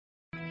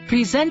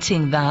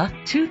Presenting the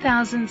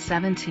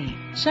 2017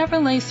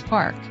 Chevrolet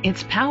Spark.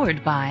 It's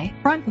powered by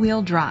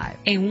front-wheel drive,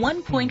 a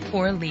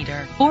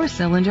 1.4-liter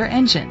four-cylinder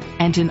engine,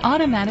 and an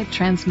automatic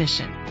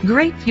transmission.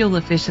 Great fuel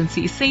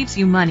efficiency saves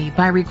you money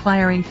by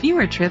requiring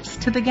fewer trips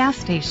to the gas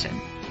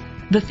station.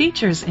 The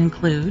features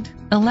include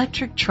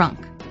electric trunk,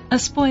 a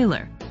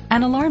spoiler,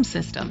 an alarm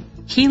system,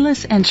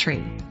 keyless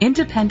entry,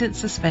 independent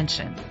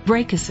suspension,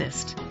 brake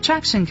assist,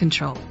 traction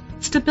control,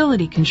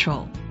 stability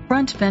control,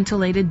 front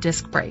ventilated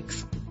disc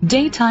brakes,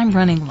 daytime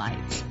running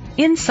lights.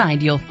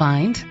 Inside you'll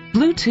find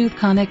Bluetooth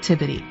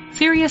connectivity,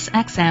 Sirius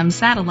XM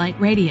satellite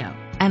radio,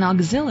 an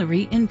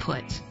auxiliary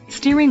input,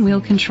 steering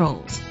wheel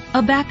controls,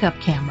 a backup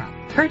camera,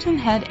 curtain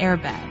head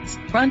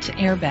airbags, front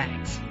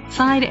airbags,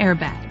 side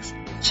airbags,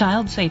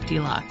 child safety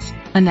locks,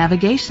 a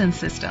navigation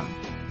system.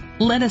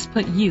 Let us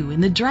put you in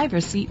the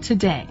driver's seat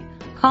today.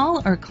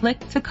 Call or click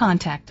to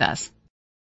contact us.